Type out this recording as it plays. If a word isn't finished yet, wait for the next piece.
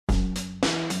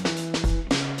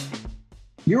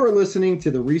You are listening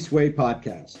to the Reece Way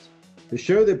Podcast, the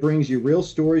show that brings you real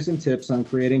stories and tips on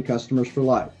creating customers for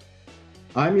life.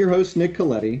 I'm your host, Nick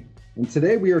Coletti, and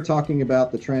today we are talking about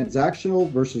the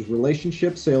transactional versus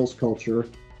relationship sales culture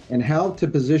and how to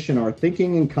position our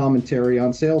thinking and commentary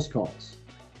on sales calls.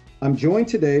 I'm joined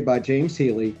today by James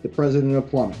Healy, the president of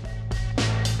Plumbing.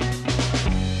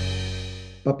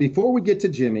 But before we get to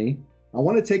Jimmy, I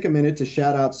want to take a minute to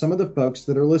shout out some of the folks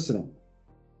that are listening.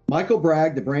 Michael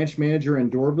Bragg, the branch manager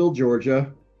in Doraville, Georgia.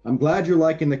 I'm glad you're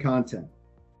liking the content.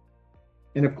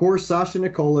 And of course, Sasha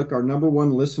Nikolic, our number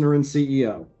one listener and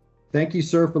CEO. Thank you,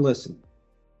 sir, for listening.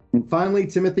 And finally,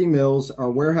 Timothy Mills, our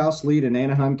warehouse lead in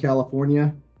Anaheim,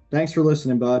 California. Thanks for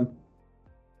listening, bud.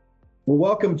 Well,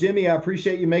 welcome, Jimmy. I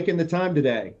appreciate you making the time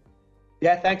today.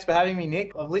 Yeah, thanks for having me,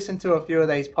 Nick. I've listened to a few of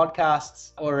these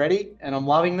podcasts already, and I'm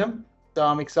loving them. So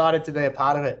I'm excited to be a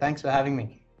part of it. Thanks for having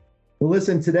me. Well,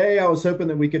 listen, today I was hoping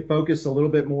that we could focus a little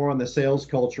bit more on the sales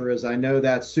culture, as I know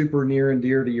that's super near and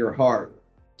dear to your heart.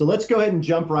 So let's go ahead and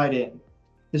jump right in.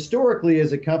 Historically,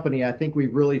 as a company, I think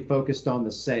we've really focused on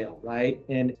the sale, right?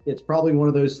 And it's probably one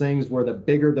of those things where the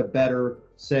bigger, the better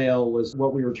sale was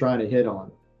what we were trying to hit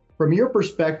on. From your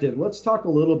perspective, let's talk a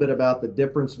little bit about the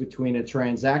difference between a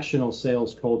transactional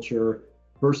sales culture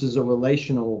versus a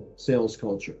relational sales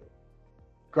culture.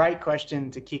 Great question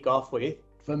to kick off with.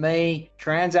 For me,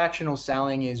 transactional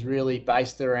selling is really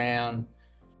based around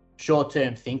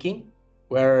short-term thinking,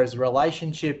 whereas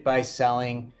relationship-based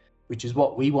selling, which is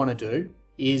what we want to do,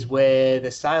 is where the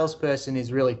salesperson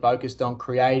is really focused on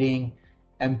creating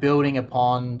and building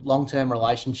upon long-term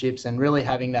relationships and really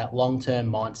having that long-term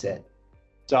mindset.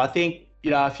 So I think,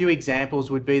 a few examples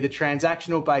would be the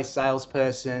transactional-based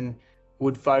salesperson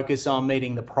would focus on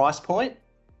meeting the price point,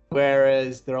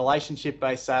 whereas the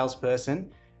relationship-based salesperson,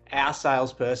 our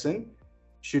salesperson,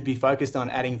 should be focused on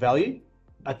adding value.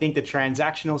 I think the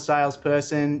transactional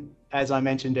salesperson, as I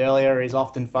mentioned earlier, is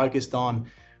often focused on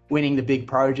winning the big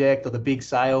project or the big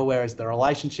sale, whereas the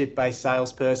relationship-based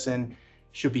salesperson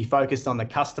should be focused on the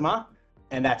customer,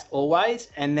 and that's always.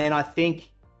 And then I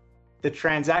think the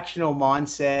transactional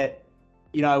mindset,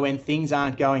 when things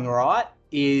aren't going right,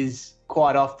 is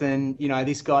quite often,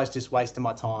 this guy's just wasting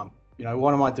my time.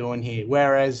 What am I doing here?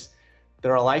 Whereas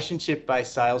the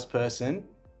relationship-based salesperson,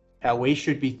 how we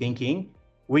should be thinking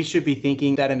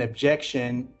that an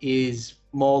objection is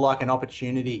more like an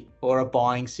opportunity or a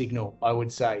buying signal, I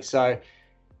would say. So,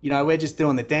 we're just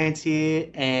doing the dance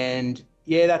here, and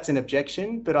yeah, that's an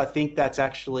objection, but I think that's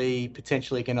actually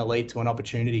potentially going to lead to an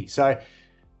opportunity. So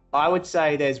I would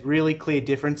say there's really clear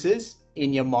differences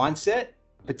in your mindset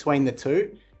between the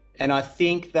two. And I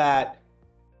think that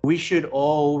we should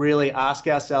all really ask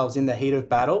ourselves in the heat of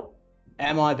battle,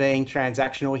 am I being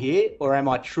transactional here, or am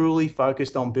I truly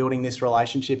focused on building this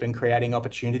relationship and creating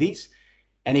opportunities?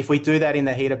 And if we do that in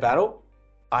the heat of battle,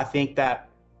 I think that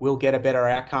we'll get a better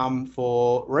outcome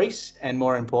for Reece and,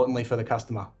 more importantly, for the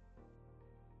customer.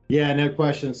 Yeah, no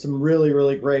question. Some really,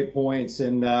 really great points.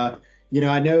 And,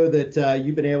 I know that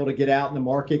you've been able to get out in the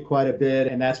market quite a bit,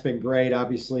 and that's been great,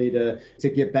 obviously, to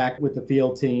get back with the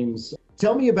field teams.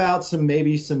 Tell me about some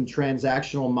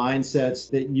transactional mindsets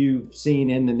that you've seen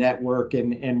in the network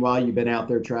and while you've been out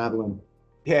there traveling.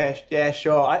 Yeah,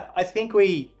 sure. I think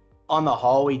on the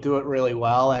whole, we do it really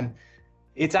well. And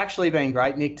it's actually been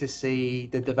great, Nick, to see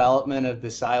the development of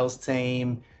the sales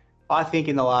team, I think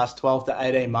in the last 12 to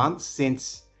 18 months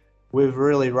since we've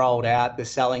really rolled out the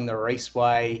Selling the Reece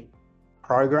Way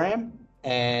program.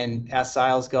 And our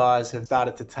sales guys have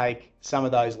started to take some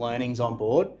of those learnings on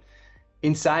board.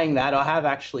 In saying that, I have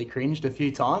actually cringed a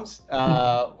few times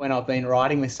when I've been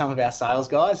riding with some of our sales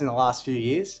guys in the last few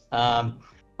years.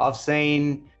 I've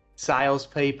seen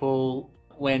salespeople,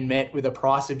 when met with a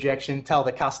price objection, tell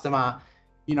the customer,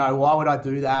 why would I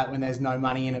do that when there's no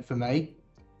money in it for me?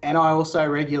 And I also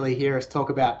regularly hear us talk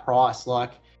about price,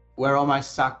 like we're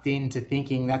almost sucked into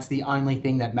thinking that's the only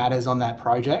thing that matters on that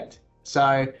project.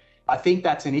 So I think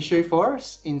that's an issue for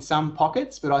us in some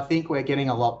pockets, but I think we're getting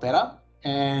a lot better.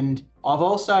 And I've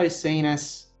also seen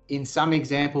us in some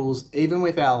examples, even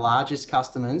with our largest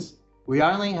customers, we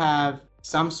only have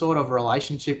some sort of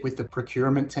relationship with the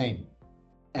procurement team.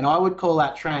 And I would call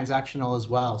that transactional as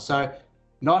well. So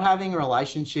not having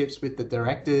relationships with the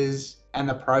directors and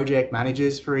the project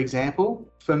managers, for example,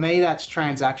 for me, that's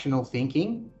transactional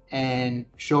thinking and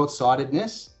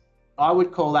short-sightedness. I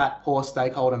would call that poor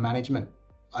stakeholder management.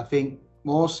 I think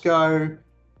Morsco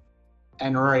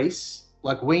and Reece,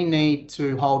 we need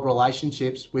to hold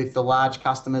relationships with the large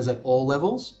customers at all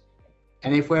levels.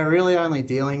 And if we're really only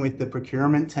dealing with the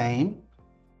procurement team,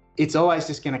 it's always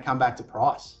just going to come back to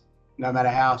price, no matter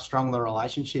how strong the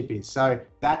relationship is. So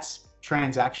that's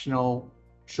transactional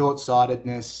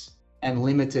short-sightedness and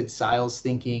limited sales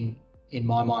thinking in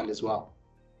my mind as well.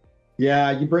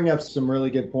 Yeah, you bring up some really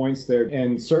good points there.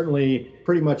 And certainly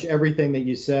pretty much everything that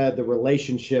you said, the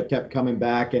relationship kept coming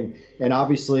back. And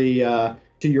obviously, to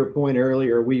your point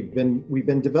earlier, we've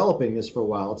been developing this for a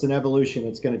while. It's an evolution.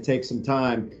 It's going to take some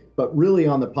time. But really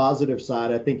on the positive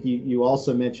side, I think you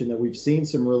also mentioned that we've seen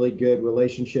some really good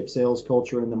relationship sales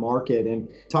culture in the market. And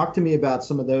talk to me about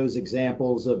some of those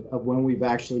examples of when we've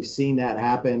actually seen that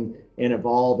happen and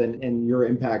evolve and your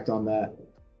impact on that.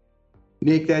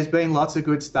 Nick, there's been lots of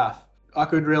good stuff. I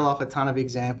could reel off a ton of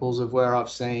examples of where I've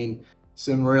seen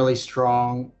some really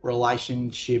strong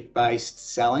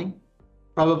relationship-based selling.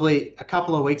 Probably a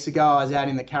couple of weeks ago, I was out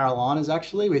in the Carolinas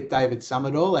actually with David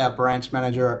Summerall, our branch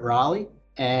manager at Raleigh.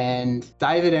 And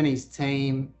David and his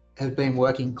team have been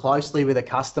working closely with a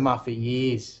customer for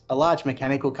years, a large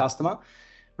mechanical customer,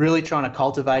 really trying to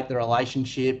cultivate the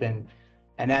relationship and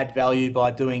add value by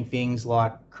doing things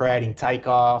like creating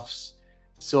takeoffs,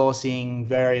 sourcing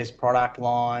various product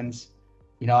lines.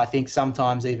 You know, I think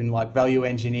sometimes even like value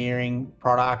engineering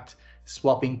product,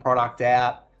 swapping product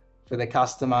out for the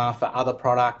customer for other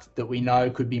product that we know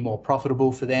could be more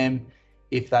profitable for them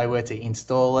if they were to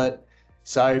install it.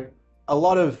 So a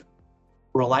lot of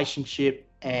relationship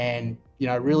and, you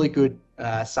know, really good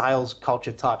sales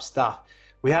culture type stuff.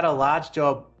 We had a large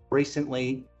job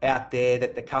recently out there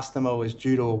that the customer was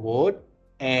due to award.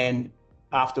 And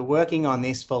after working on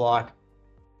this for like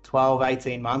 12,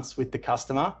 18 months with the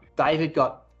customer, David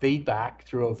got feedback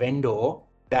through a vendor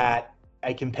that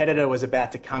a competitor was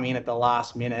about to come in at the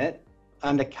last minute,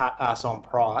 undercut us on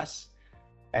price,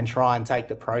 and try and take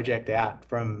the project out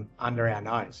from under our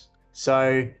nose. So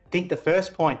I think the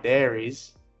first point there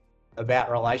is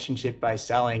about relationship-based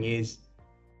selling is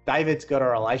David's got a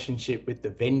relationship with the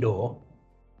vendor,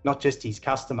 not just his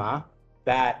customer,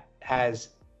 that has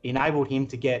enabled him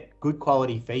to get good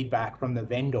quality feedback from the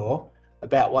vendor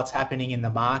about what's happening in the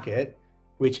market,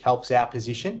 which helps our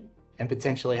position and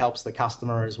potentially helps the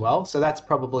customer as well. So that's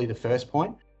probably the first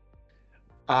point.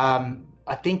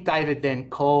 I think David then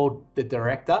called the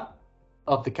director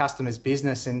of the customer's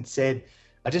business and said,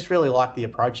 I just really like the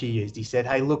approach he used. He said,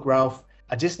 hey, look, Ralph,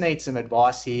 I just need some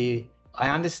advice here. I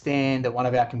understand that one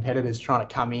of our competitors is trying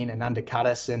to come in and undercut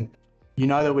us. And you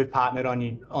know that we've partnered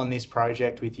on this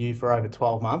project with you for over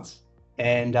 12 months.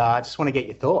 And I just want to get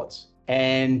your thoughts.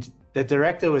 And the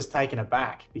director was taken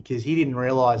aback because he didn't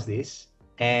realize this.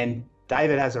 And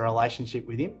David has a relationship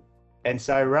with him. And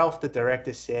so Ralph, the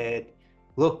director, said,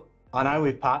 look, I know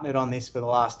we've partnered on this for the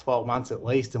last 12 months at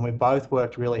least, and we've both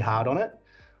worked really hard on it.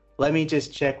 Let me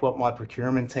just check what my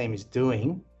procurement team is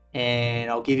doing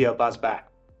and I'll give you a buzz back.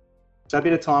 So a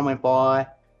bit of time went by,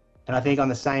 and I think on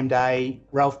the same day,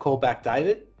 Ralph called back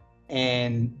David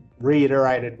and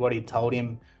reiterated what he'd told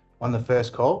him on the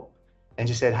first call and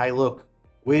just said, hey, look,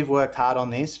 we've worked hard on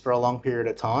this for a long period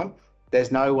of time.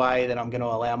 There's no way that I'm going to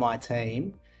allow my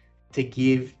team to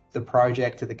give the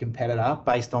project to the competitor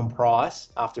based on price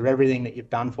after everything that you've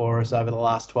done for us over the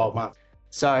last 12 months.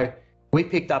 So we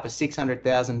picked up a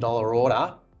 $600,000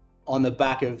 order on the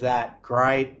back of that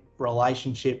great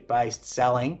relationship-based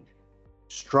selling,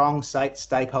 strong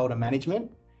stakeholder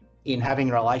management in having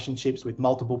relationships with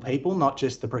multiple people, not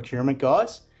just the procurement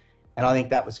guys. And I think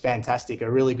that was fantastic,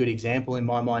 a really good example in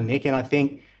my mind, Nick. And I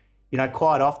think, you know,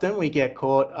 quite often we get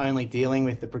caught only dealing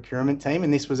with the procurement team.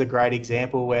 And this was a great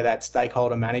example where that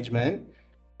stakeholder management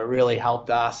really helped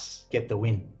us get the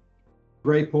win.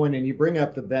 Great point. And you bring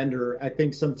up the vendor. I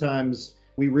think sometimes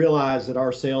we realize that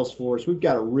our sales force, we've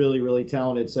got a really, really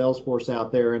talented sales force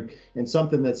out there. And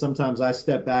something that sometimes I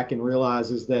step back and realize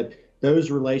is that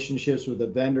those relationships with the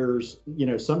vendors, you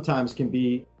know, sometimes can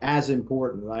be as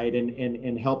important, right?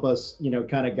 And help us, you know,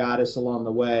 kind of guide us along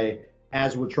the way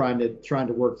as we're trying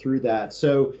to work through that.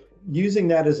 So using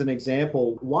that as an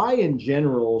example, why in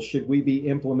general should we be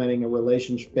implementing a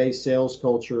relationship-based sales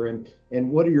culture, and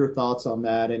what are your thoughts on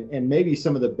that, and maybe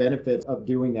some of the benefits of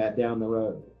doing that down the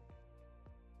road?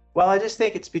 Well, I just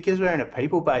think it's because we're in a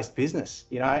people-based business,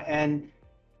 you know, and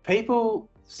people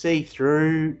see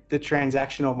through the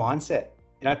transactional mindset.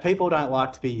 You know, people don't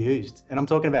like to be used, and I'm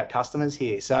talking about customers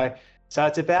here. So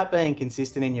it's about being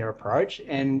consistent in your approach,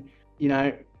 and you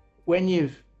know, when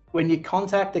you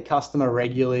contact the customer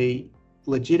regularly,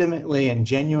 legitimately and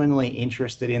genuinely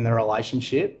interested in the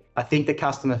relationship, I think the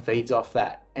customer feeds off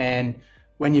that. And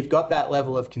when you've got that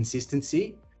level of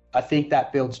consistency, I think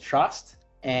that builds trust.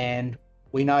 And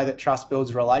we know that trust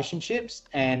builds relationships,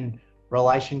 and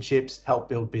relationships help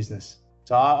build business.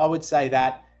 So I would say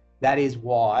that is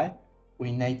why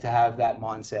we need to have that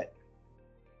mindset.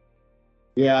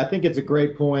 Yeah, I think it's a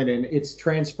great point, and it's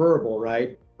transferable,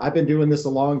 right? I've been doing this a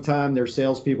long time. There's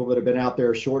salespeople that have been out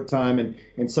there a short time,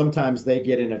 and sometimes they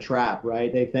get in a trap,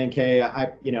 right? They think, hey,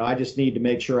 I just need to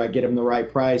make sure I get them the right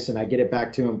price and I get it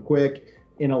back to them quick.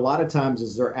 And a lot of times,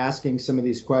 as they're asking some of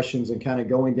these questions and kind of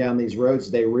going down these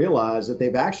roads, they realize that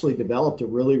they've actually developed a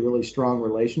really, really strong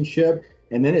relationship.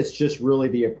 And then it's just really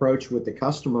the approach with the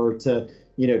customer to,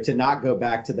 to not go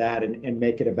back to that and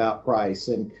make it about price.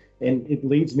 And it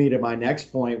leads me to my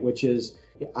next point, which is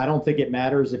I don't think it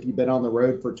matters if you've been on the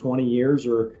road for 20 years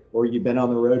or you've been on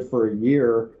the road for a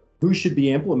year. Who should be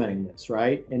implementing this,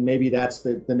 right? And maybe that's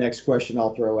the next question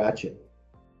I'll throw at you.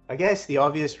 I guess the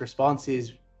obvious response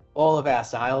is all of our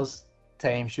sales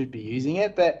team should be using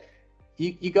it, but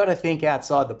you got to think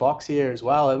outside the box here as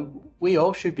well. And we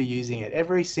all should be using it.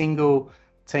 Every single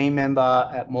team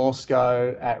member at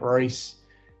Morsco, at Reece,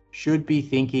 should be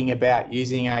thinking about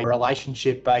using a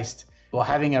relationship-based or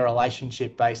having a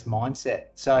relationship-based mindset.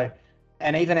 So,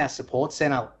 and even our support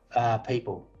center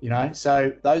people,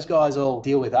 so those guys all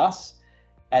deal with us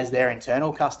as their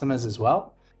internal customers as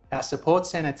well. Our support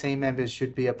center team members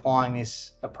should be applying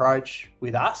this approach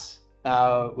with us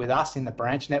in the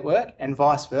branch network, and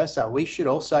vice versa. We should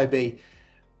also be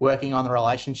working on the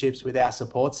relationships with our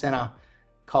support center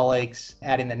colleagues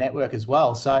out in the network as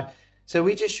well. So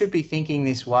we just should be thinking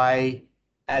this way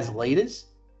as leaders.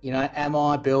 Am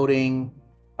I building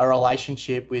a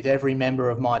relationship with every member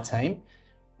of my team,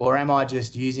 or am I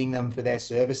just using them for their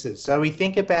services? So we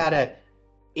think about it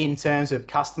in terms of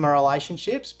customer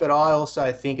relationships, but I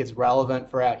also think it's relevant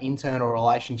for our internal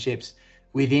relationships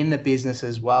within the business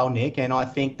as well, Nick. And I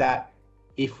think that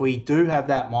if we do have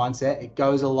that mindset, it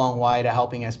goes a long way to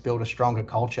helping us build a stronger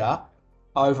culture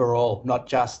overall, not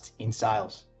just in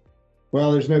sales.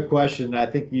 Well, there's no question. I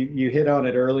think you hit on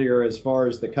it earlier as far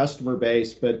as the customer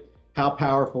base, but how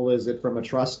powerful is it from a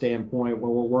trust standpoint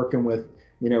when we're working with,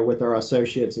 with our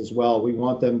associates as well? We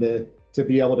want them to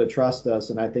be able to trust us.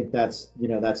 And I think that's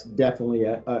definitely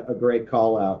a great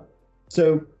call out.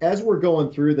 So as we're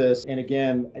going through this, and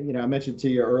again, I mentioned to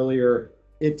you earlier,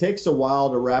 it takes a while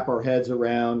to wrap our heads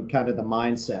around kind of the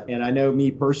mindset. And I know me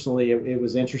personally, it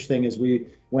was interesting as we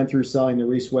went through selling the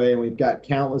Reece Way, and we've got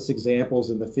countless examples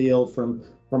in the field from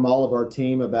all of our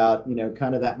team about,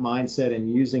 kind of that mindset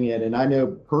and using it. And I know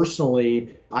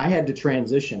personally, I had to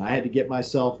transition. I had to get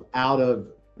myself out of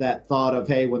that thought of,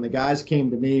 hey, when the guys came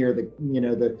to me or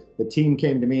the team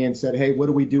came to me and said, hey, what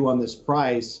do we do on this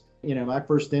price? My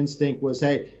first instinct was,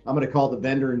 hey, I'm going to call the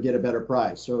vendor and get a better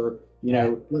price, or,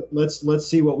 let's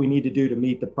see what we need to do to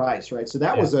meet the price. Right. So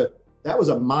that was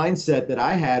a mindset that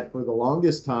I had for the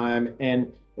longest time.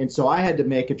 And so I had to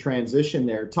make a transition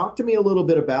there. Talk to me a little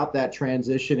bit about that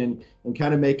transition and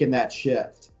kind of making that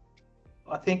shift.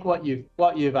 I think what you've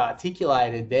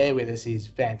articulated there with us is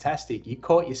fantastic. You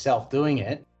caught yourself doing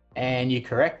it and you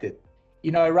corrected.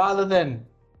 Rather than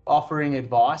offering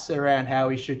advice around how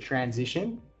we should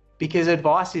transition, because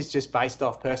advice is just based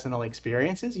off personal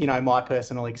experiences, my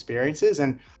personal experiences.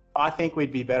 And I think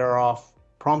we'd be better off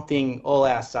prompting all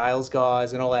our sales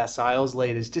guys and all our sales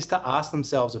leaders just to ask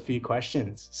themselves a few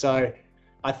questions. So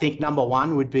I think number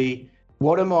one would be,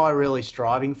 what am I really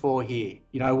striving for here?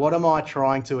 What am I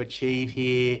trying to achieve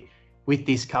here with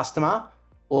this customer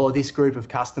or this group of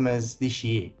customers this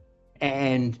year?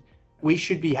 And we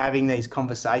should be having these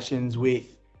conversations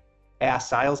with our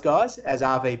sales guys as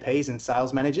RVPs and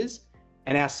sales managers,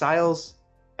 and our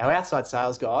outside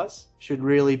sales guys should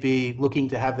really be looking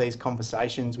to have these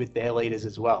conversations with their leaders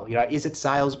as well. Is it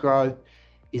sales growth?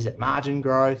 Is it margin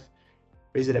growth?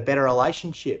 Is it a better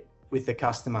relationship with the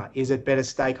customer? Is it better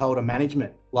stakeholder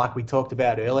management, like we talked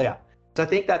about earlier? So I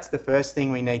think that's the first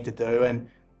thing we need to do. And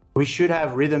we should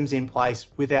have rhythms in place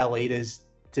with our leaders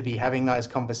to be having those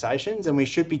conversations, and we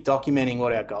should be documenting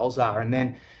what our goals are. And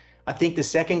then I think the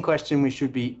second question we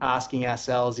should be asking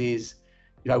ourselves is,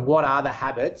 what are the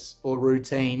habits or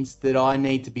routines that I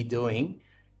need to be doing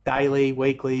daily,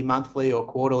 weekly, monthly, or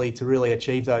quarterly to really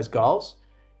achieve those goals?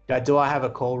 Do I have a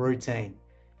call routine?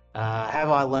 Have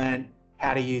I learned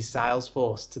how to use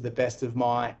Salesforce to the best of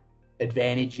my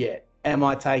advantage yet? Am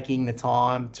I taking the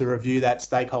time to review that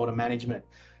stakeholder management?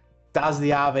 Does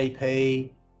the RVP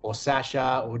or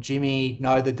Sasha or Jimmy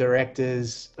know the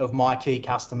directors of my key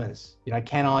customers?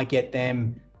 Can I get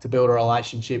them to build a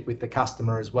relationship with the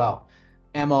customer as well?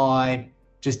 Am I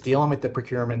just dealing with the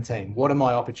procurement team? What are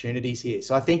my opportunities here?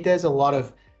 So I think there's a lot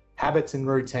of habits and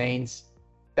routines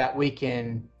that we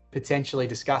can potentially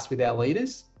discuss with our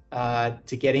leaders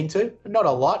to get into. Not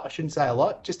a lot, I shouldn't say a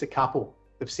lot, just a couple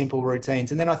of simple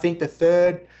routines. And then I think the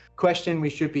third question we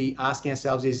should be asking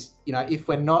ourselves is, if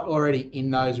we're not already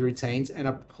in those routines and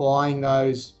applying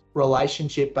those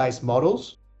relationship-based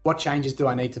models, what changes do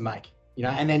I need to make?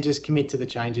 And then just commit to the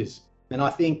changes. And I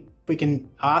think we can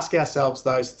ask ourselves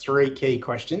those 3 key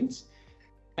questions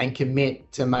and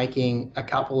commit to making a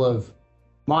couple of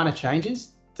minor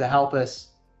changes to help us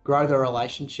grow the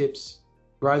relationship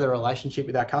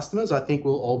with our customers. I think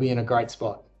we'll all be in a great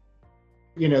spot.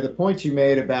 The points you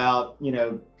made about,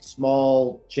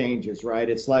 small changes, right?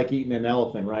 It's like eating an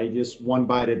elephant, right? Just one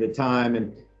bite at a time.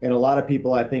 And a lot of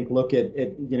people, I think, look at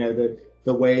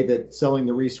the way that selling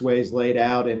the Reece Way is laid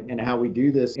out and how we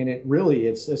do this. And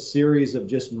it's a series of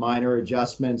just minor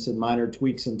adjustments and minor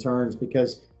tweaks and turns,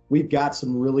 because we've got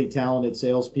some really talented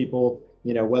salespeople,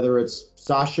 whether it's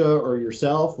Sasha or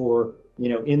yourself or,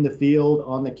 in the field,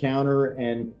 on the counter.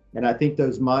 And I think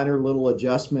those minor little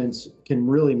adjustments can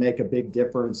really make a big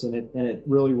difference. And it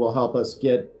really will help us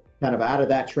get kind of out of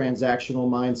that transactional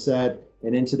mindset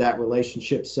and into that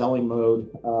relationship selling mode,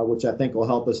 which I think will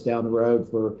help us down the road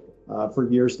for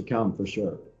years to come, for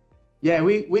sure. Yeah,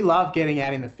 we love getting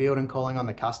out in the field and calling on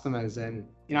the customers. And,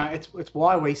 it's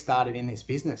why we started in this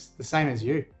business, the same as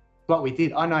you. What we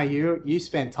did. I know you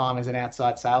spent time as an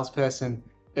outside salesperson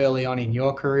early on in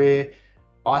your career.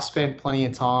 I spent plenty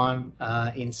of time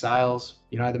in sales,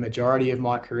 the majority of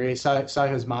my career. So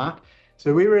has Mark.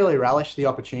 So we really relish the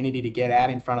opportunity to get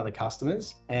out in front of the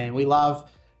customers, and we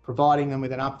love providing them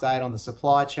with an update on the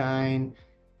supply chain,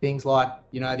 things like,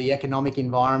 the economic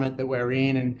environment that we're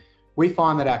in. And we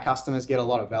find that our customers get a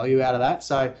lot of value out of that.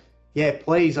 So yeah,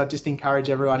 please, I just encourage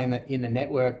everyone in the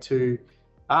network to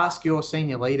ask your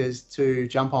senior leaders to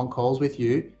jump on calls with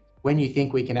you when you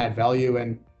think we can add value,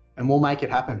 and we'll make it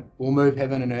happen. We'll move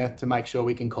heaven and earth to make sure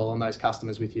we can call on those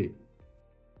customers with you.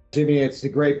 Jimmy, it's a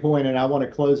great point, and I want to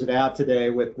close it out today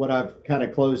with what I've kind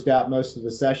of closed out most of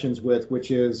the sessions with,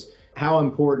 which is how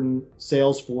important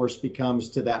Salesforce becomes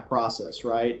to that process,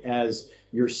 right? As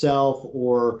yourself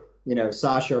or,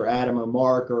 Sasha or Adam or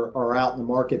Mark are out in the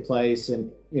marketplace,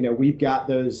 and, we've got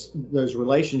those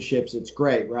relationships, it's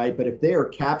great, right? But if they are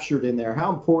captured in there,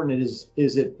 how important is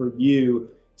it for you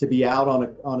to be out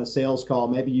on a sales call?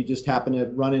 Maybe you just happen to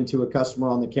run into a customer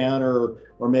on the counter,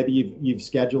 or maybe you've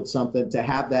scheduled something, to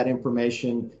have that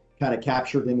information kind of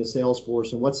captured in the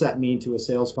Salesforce. And what's that mean to a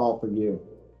sales call for you?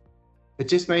 It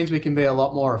just means we can be a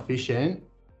lot more efficient,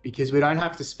 because we don't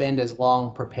have to spend as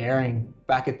long preparing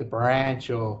back at the branch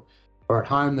or at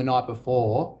home the night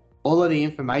before. All of the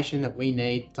information that we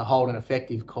need to hold an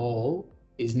effective call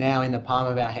is now in the palm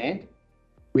of our hand,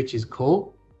 which is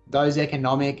cool. Those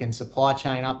economic and supply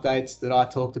chain updates that I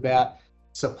talked about,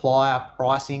 supplier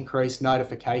price increase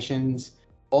notifications,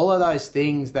 all of those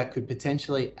things that could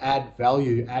potentially add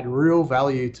real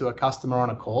value to a customer on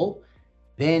a call,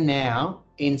 they're now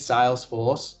in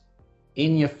Salesforce,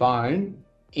 in your phone,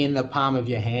 in the palm of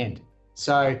your hand.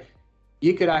 So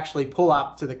you could actually pull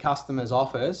up to the customer's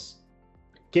office,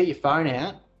 get your phone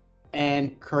out,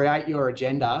 and create your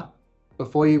agenda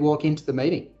before you walk into the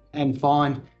meeting, and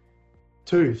find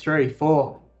 2, 3,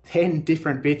 4, 10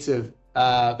 different bits of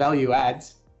value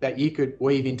adds that you could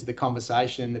weave into the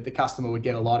conversation that the customer would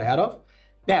get a lot out of.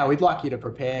 Now, we'd like you to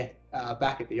prepare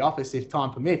back at the office if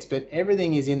time permits, but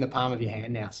everything is in the palm of your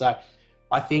hand now. So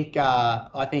I think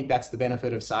that's the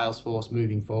benefit of Salesforce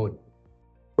moving forward.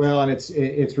 Well, and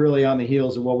it's really on the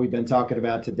heels of what we've been talking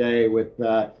about today with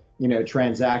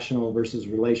transactional versus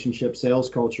relationship sales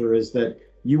culture, is that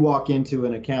you walk into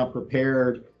an account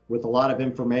prepared with a lot of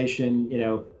information.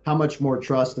 How much more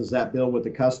trust does that build with the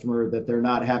customer, that they're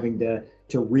not having to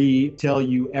retell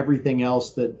you everything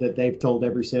else that they've told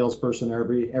every salesperson or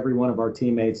every one of our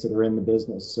teammates that are in the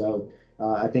business. So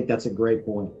I think that's a great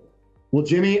point. Well,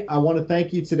 Jimmy, I want to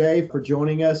thank you today for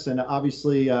joining us, and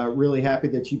obviously really happy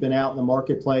that you've been out in the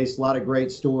marketplace. A lot of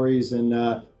great stories,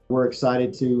 and we're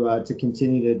excited to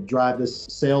continue to drive this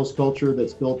sales culture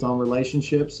that's built on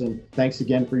relationships. And thanks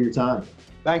again for your time.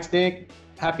 Thanks, Nick.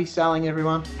 Happy selling,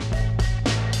 everyone.